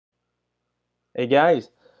Hey guys,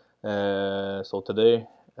 so today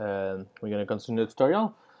we're gonna continue the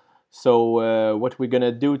tutorial. So what we're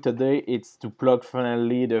gonna do today is to plug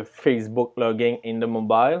finally the Facebook logging in the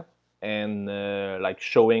mobile and like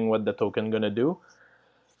showing what the token gonna do.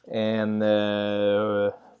 And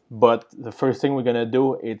but the first thing we're gonna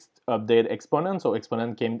do is update Exponent. So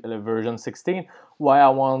Exponent came to version 16. Why I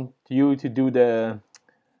want you to do the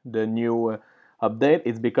new update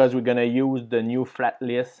is because we're gonna use the new flat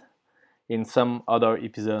list in some other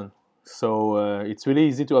episode. So it's really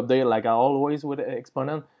easy to update like I always with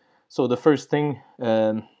Exponent. So the first thing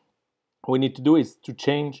we need to do is to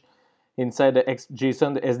change inside the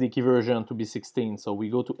JSON the SDK version to be 16. So we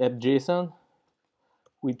go to app.json,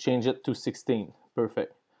 we change it to 16.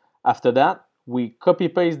 Perfect. After that, we copy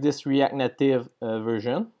paste this React Native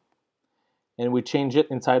version and we change it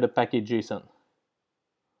inside the package JSON.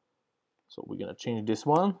 So we're gonna change this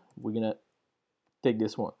one. We're gonna take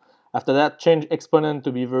this one. After that, change Exponent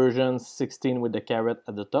to be version 16 with the caret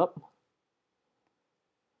at the top.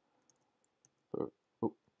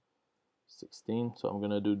 16, so I'm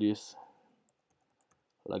gonna do this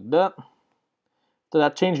like that. So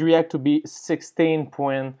that change React to be 16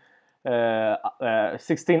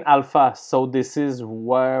 alpha. So this is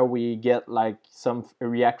where we get like some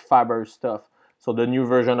React Fiber stuff. So the new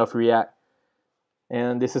version of React.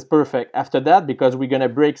 And this is perfect. After that, because we're gonna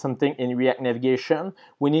break something in React navigation,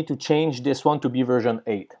 we need to change this one to be version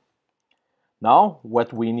 8. Now,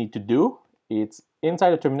 what we need to do, it's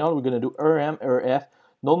inside the terminal, we're gonna do rm rf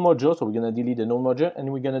node module, so we're gonna delete the node module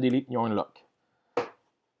and we're gonna delete yarn lock.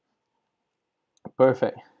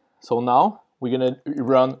 Perfect. So now we're gonna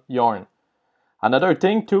run yarn. Another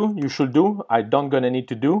thing too you should do, I don't gonna need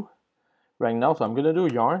to do right now, so I'm gonna do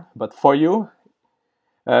yarn, but for you,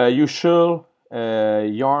 you should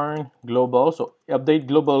yarn global, so update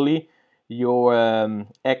globally your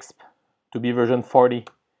exp to be version 40.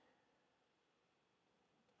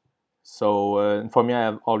 So for me, I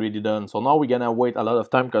have already done. So now we're gonna wait a lot of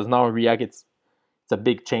time because now React, it's a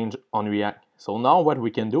big change on React. So now what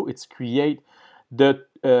we can do is create the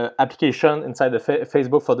application inside the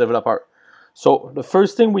Facebook for developer. So the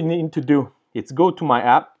first thing we need to do is go to my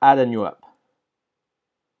app, add a new app.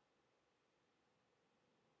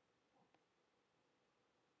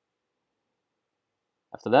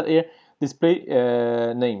 After that here, display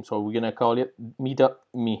name. So we're gonna call it Meetup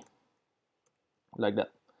Me, like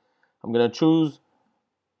that. I'm gonna choose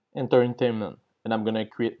entertainment and I'm gonna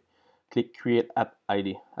click create app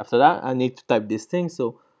ID. After that, I need to type this thing.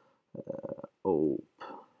 So oh,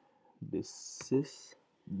 this is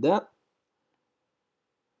that.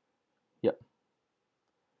 Yep.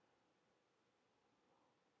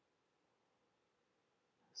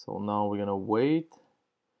 So now we're gonna wait.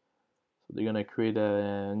 So they're gonna create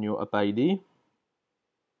a new app ID.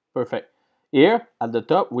 Perfect. Here at the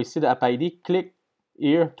top, we see the app ID. Click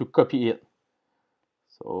here to copy it.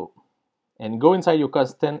 So, and go inside your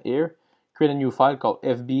constant here, create a new file called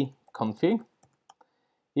fbconfig.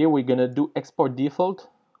 Here we're gonna do export default.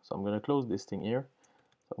 So I'm gonna close this thing here.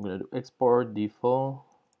 So I'm gonna do export default.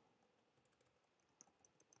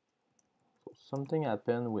 So something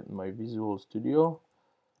happened with my Visual Studio.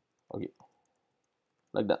 Okay,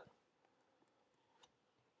 like that.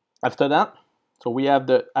 After that, so we have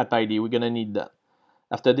the app ID. We're gonna need that.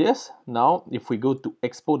 After this, now if we go to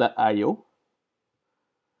expo.io,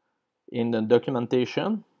 in the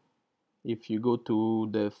documentation, if you go to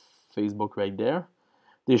the Facebook right there,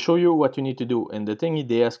 they show you what you need to do. And the thing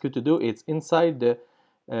they ask you to do, it's inside the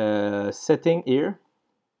setting here.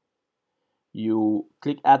 You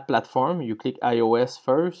click add platform, you click iOS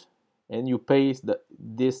first, and you paste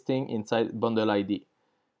this thing inside bundle ID.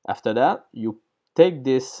 After that, you take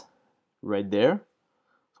this right there.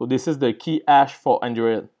 So this is the key hash for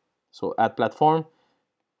Android. So add platform,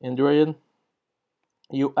 Android,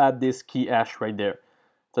 you add this key hash right there.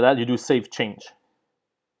 So that you do save change.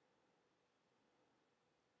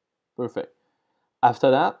 Perfect.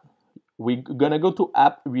 After that, we're gonna go to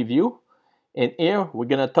app review, and here we're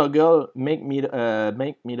gonna toggle make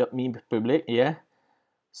Meetup me public. Yeah.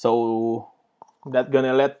 So that's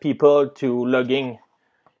gonna let people to log in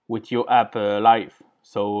with your app live.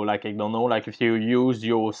 So like I don't know, like if you use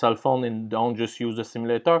your cell phone and don't just use the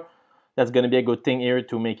simulator, that's gonna be a good thing here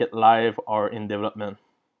to make it live or in development.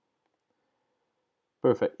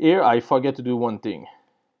 Perfect. Here I forget to do one thing.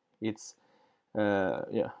 It's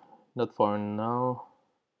yeah, not for now.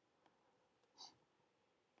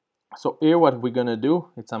 So here what we're gonna do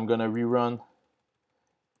is I'm gonna rerun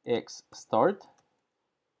x start.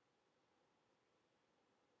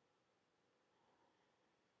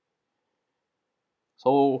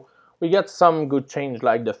 So we got some good change,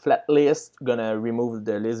 like the flat list, gonna remove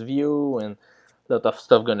the list view, and a lot of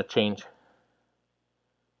stuff gonna change.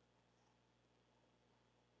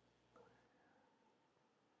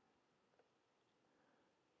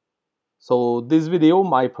 So this video,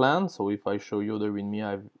 my plan, so if I show you the readme,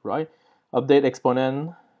 I right, update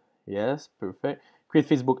Exponent, yes, perfect. Create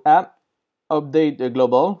Facebook app, update the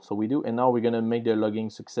global, so we do, and now we're gonna make the logging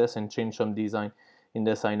success and change some design in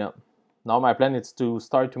the sign up. Now my plan is to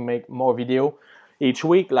start to make more video each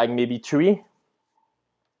week, like maybe 3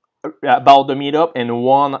 about the meetup and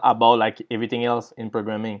 1 about like everything else in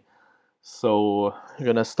programming. So you're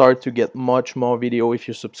gonna start to get much more video if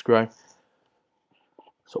you subscribe.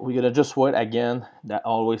 So we're gonna just wait again. That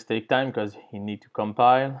always take time because you need to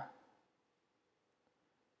compile.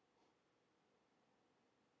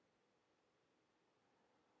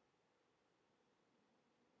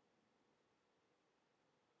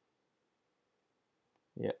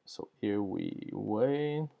 Yeah, so here we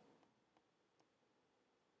wait.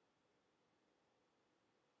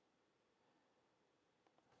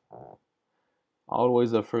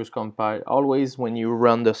 Always the first compile. Always when you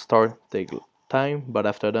run the start take time, but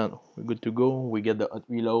after that we're good to go. We get the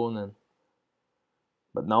reload, and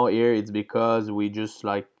but now here it's because we just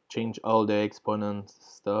like change all the exponent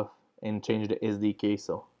stuff and change the SDK.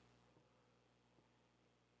 So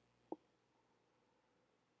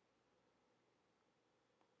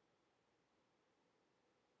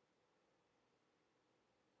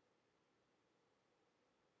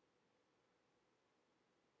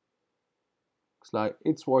looks like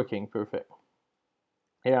it's working perfect.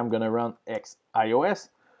 Here I'm gonna run X iOS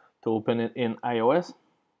to open it in iOS.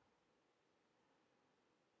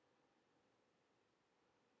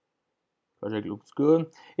 Project looks good.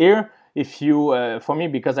 Here, if you, for me,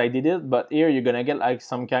 because I did it, but here you're gonna get like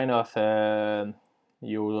some kind of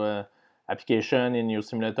your application in your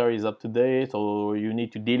simulator is up to date, so you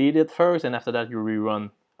need to delete it first, and after that you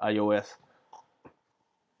rerun iOS.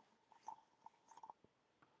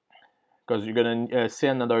 Because you're gonna see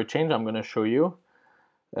another change I'm gonna show you.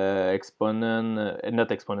 Exponent, not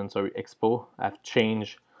Exponent, sorry, Expo. I've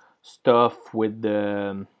changed stuff with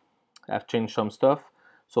the, I've changed some stuff.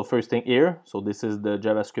 So first thing here, so this is the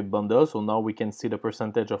JavaScript bundle. So now we can see the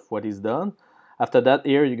percentage of what is done. After that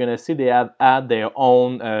here, you're gonna see they have add their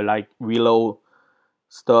own like reload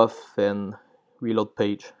stuff and reload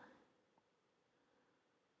page.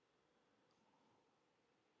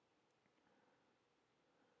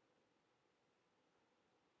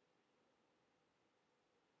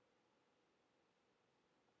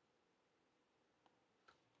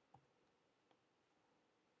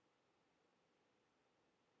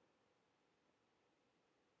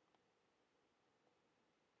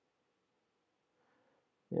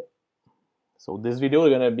 Yeah. So this video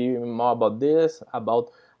is gonna be more about this,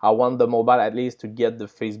 about I want the mobile at least to get the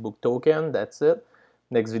Facebook token. That's it.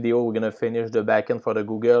 Next video we're gonna finish the backend for the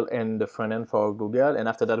Google and the front end for Google, and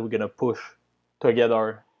after that we're gonna push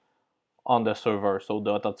together on the server. So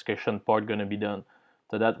the authentication part gonna be done.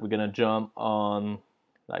 So that we're gonna jump on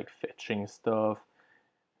like fetching stuff.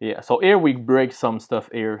 Yeah. So here we break some stuff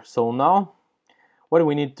here. So now what do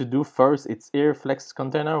we need to do first? It's here flex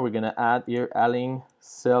container. We're gonna add here align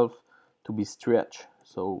self to be stretch.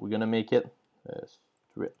 So we're gonna make it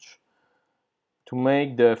stretch to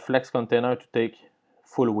make the flex container to take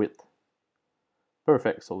full width.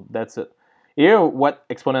 Perfect. So that's it. Here, what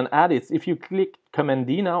Exponent add is if you click Command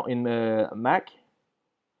D now in Mac,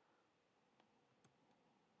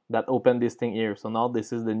 that open this thing here. So now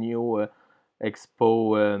this is the new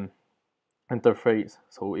Expo interface.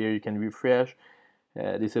 So here you can refresh,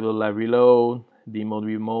 disable live reload, demode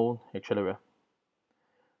remote, etc.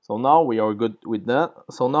 So now we are good with that.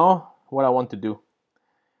 So now what I want to do.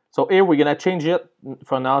 So here we're gonna change it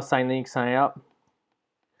for now, sign in, sign out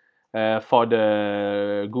for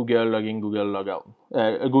the Google login, Google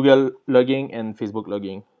logout, Google logging and Facebook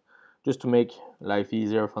logging, just to make life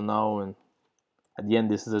easier for now. And at the end,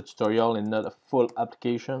 this is a tutorial and not a full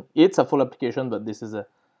application. It's a full application, but this is a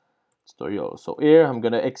tutorial. So here I'm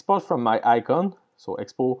gonna export from my icon. So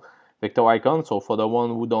Expo vector icon. So for the one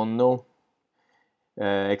who don't know,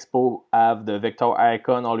 Expo have the vector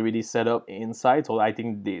icon already set up inside. So I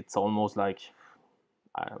think it's almost like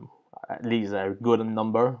um, at least a good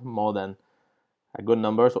number, more than a good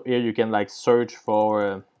number. So here you can like search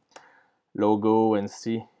for logo and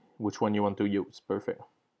see which one you want to use. Perfect.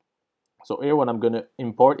 So here what I'm gonna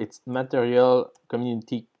import, it's material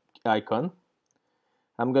community icon.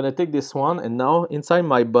 I'm gonna take this one, and now inside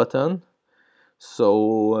my button,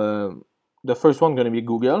 so the first one gonna be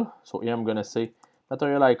Google. So here I'm gonna say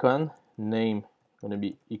material icon name gonna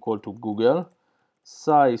be equal to Google.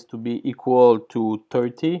 size to be equal to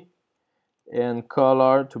 30, and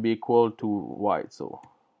color to be equal to white, so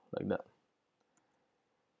like that.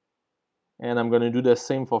 And I'm going to do the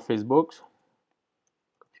same for Facebook.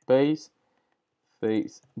 Copy paste,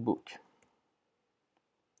 Facebook.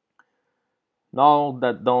 Now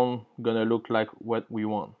that done, gonna look like what we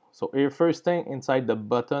want. So here, first thing, inside the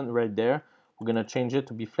button right there, we're gonna change it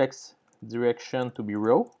to be flex direction to be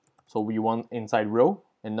row. So we want inside row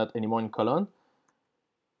and not anymore in column.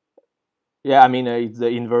 Yeah, I mean it's the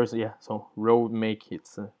inverse. Yeah, so row make it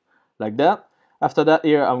like that. After that,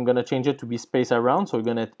 here I'm gonna change it to be space around. So we're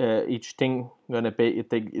gonna each thing gonna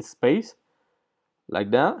take its space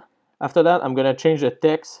like that. After that, I'm gonna change the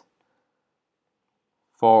text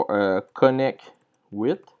for connect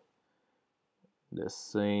with. The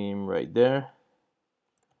same right there.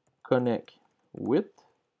 Connect with.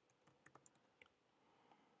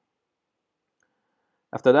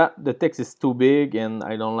 After that, the text is too big and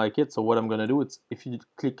I don't like it. So what I'm gonna do is, if you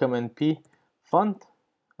click Command P, font,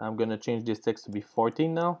 I'm gonna change this text to be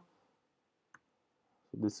 14 now.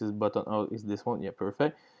 So this is button. Oh, is this one? Yeah,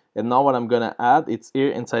 perfect. And now what I'm gonna add, it's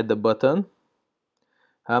here inside the button.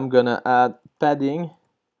 I'm gonna add padding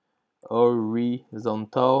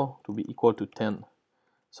horizontal to be equal to 10.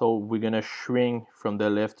 So we're gonna shrink from the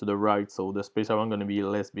left to the right, so the space around gonna be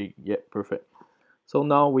less big. Yeah, perfect. So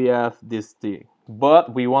now we have this thing,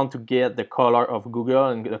 but we want to get the color of Google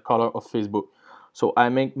and the color of Facebook. So I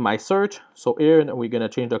make my search. So here we're gonna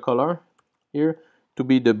change the color here to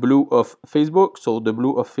be the blue of Facebook. So the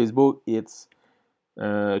blue of Facebook, it's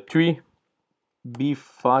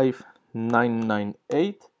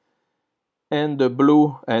 3B5998, and the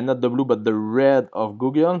blue, and not the blue but the red of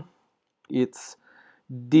Google, it's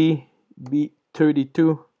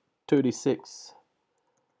DB3236.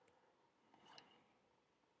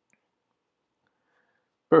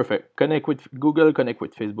 Perfect. Connect with Google, connect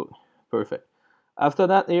with Facebook. Perfect. After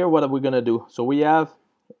that, here, what are we gonna do? So we have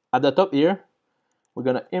at the top here, we're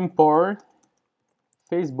gonna import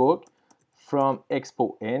Facebook from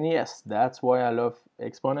Expo. And yes, that's why I love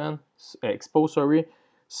Expo, sorry.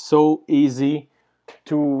 So easy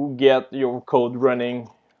to get your code running,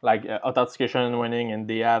 like authentication running, and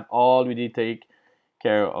they have already take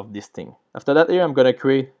care of this thing. After that, here I'm gonna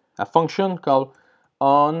create a function called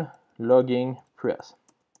onLoggingPress.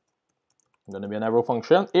 Gonna be an arrow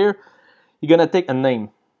function. Here, you're gonna take a name.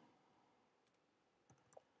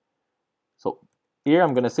 So here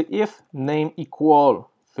I'm gonna say if name equal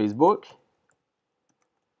Facebook.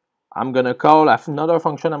 I'm gonna call another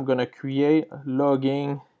function. I'm gonna create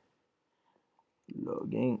logging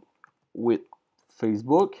with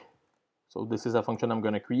Facebook. So this is a function I'm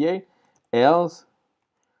gonna create. Else,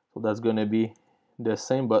 so that's gonna be the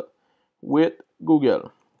same but with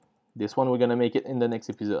Google. This one we're gonna make it in the next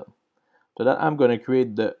episode. So that I'm gonna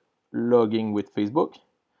create the logging with Facebook.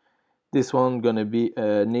 This one gonna be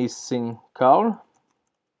a async call.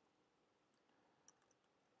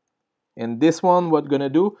 And this one, what we're gonna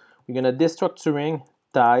do, we're gonna destructuring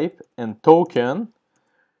type and token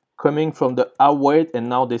coming from the await, and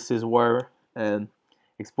now this is where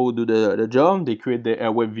Expo do the job. They create the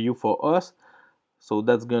web view for us. So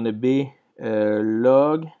that's gonna be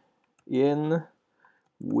log in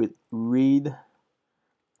with read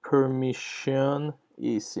permission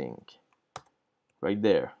async right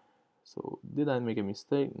there. So did I make a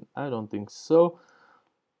mistake? I don't think so.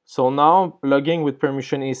 So now logging with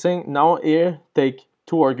permission async. Now here take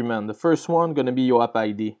two arguments. The first one gonna be your app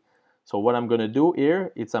ID. So what I'm gonna do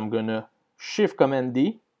here is I'm gonna shift command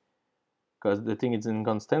D because the thing is in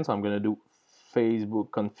constant. So I'm gonna do Facebook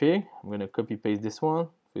config. I'm gonna copy paste this one,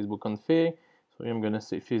 Facebook config. So here I'm gonna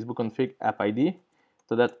say Facebook config app ID.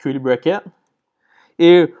 So that curly bracket.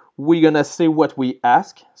 Here we're gonna say what we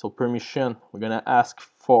ask. So permission, we're gonna ask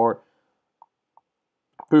for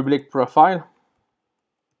public profile.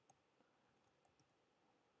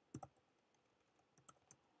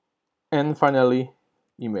 And finally,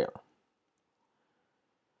 email.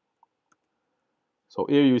 So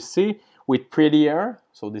here you see with Prettier,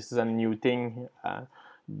 so this is a new thing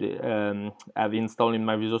I've installed in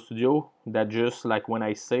my Visual Studio that just like when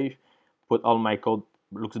I save, put all my code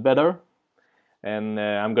looks better. And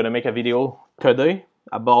I'm gonna make a video today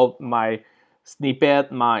about my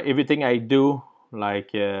snippet, my everything I do,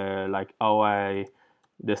 like how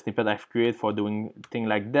the snippet I've created for doing thing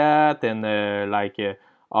like that, and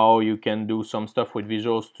how you can do some stuff with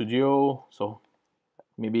Visual Studio. So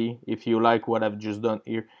maybe if you like what I've just done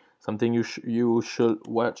here, something you should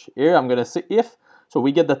watch. Here I'm gonna say if, so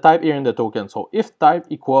we get the type here in the token. So if type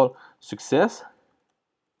equal success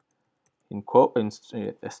in quote in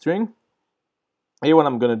a string. Here what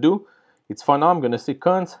I'm gonna do It's for now. I'm gonna say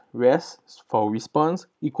const res for response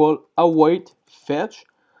equal await fetch.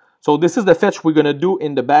 So this is the fetch we're gonna do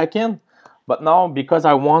in the backend. But now, because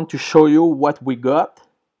I want to show you what we got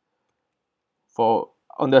for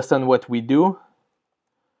understand what we do,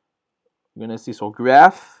 you're gonna see so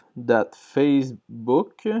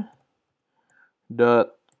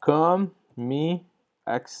graph.facebook.com me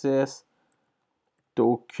access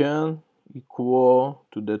token equal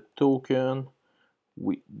to the token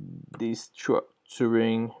with this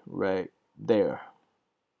structuring right there.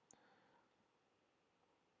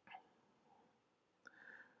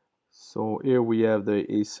 So here we have the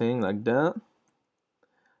async like that.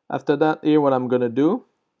 After that, here what I'm gonna do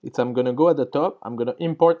is I'm gonna go at the top, I'm gonna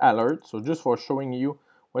import alert. So just for showing you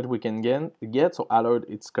what we can get. So alert,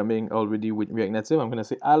 it's coming already with React Native. I'm gonna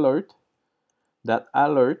say alert, and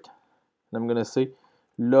I'm gonna say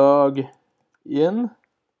log in,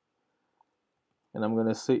 and I'm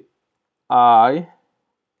gonna say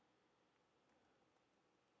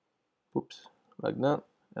like that,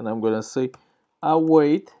 and I'm gonna say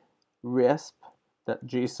await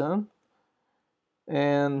resp.json,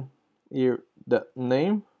 and here the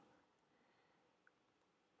name.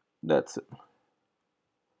 That's it.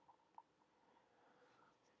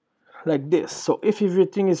 Like this. So if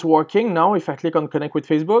everything is working now, if I click on connect with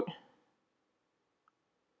Facebook,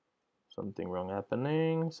 something wrong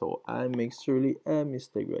happening. So I make surely a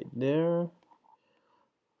mistake right there.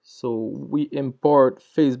 So we import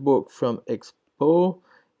Facebook from Expo,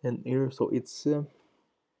 and here so it's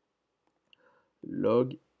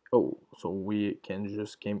log. Oh, so we can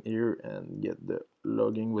just come here and get the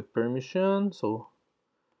logging with permission. So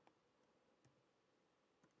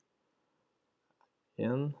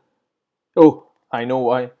in. Oh, I know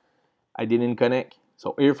why I didn't connect.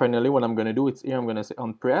 So here finally what I'm gonna do, it's here I'm gonna say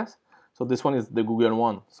on press. So this one is the Google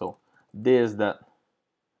one. So there's that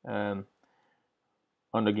on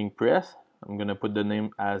logging press. I'm gonna put the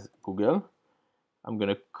name as Google. I'm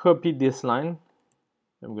gonna copy this line.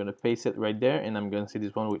 I'm gonna paste it right there, and I'm gonna see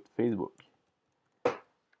this one with Facebook.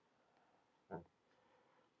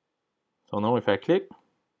 So now if I click,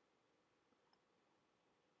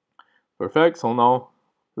 perfect. So now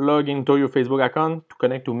log into your Facebook account to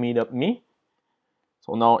connect to Meetup me.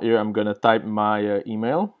 So now here I'm gonna type my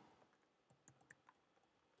email.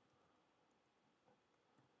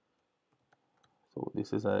 So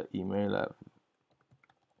this is an email.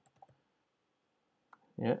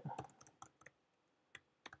 Yeah.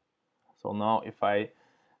 So now if I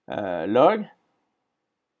log,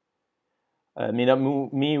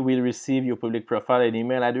 Meetup me will receive your public profile and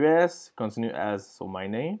email address. Continue as so my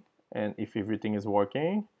name, and if everything is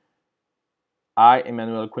working, I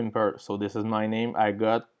Emmanuel Quimper. So this is my name. I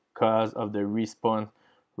got cause of the response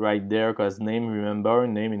right there. Cause name, remember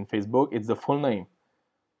name in Facebook, it's the full name.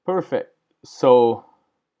 Perfect. So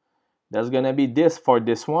that's gonna be this for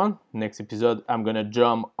this one. Next episode, I'm gonna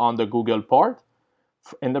jump on the Google part.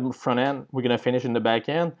 In the front end, we're gonna finish in the back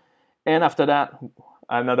end, and after that,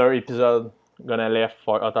 another episode gonna left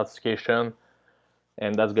for authentication,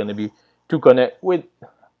 and that's gonna be to connect with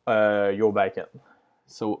your backend.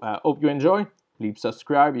 So I hope you enjoy. Please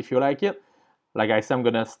subscribe if you like it. Like I said, I'm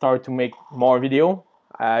gonna start to make more video.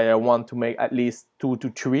 I want to make at least 2 to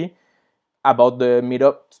 3 about the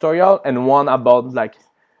Meetup tutorial, and one about like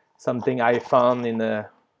something I found in the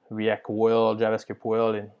React world, JavaScript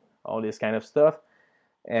world, and all this kind of stuff.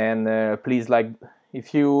 And please like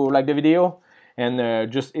if you like the video,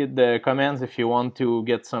 and just hit the comments if you want to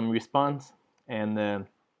get some response, and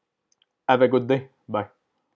have a good day. Bye.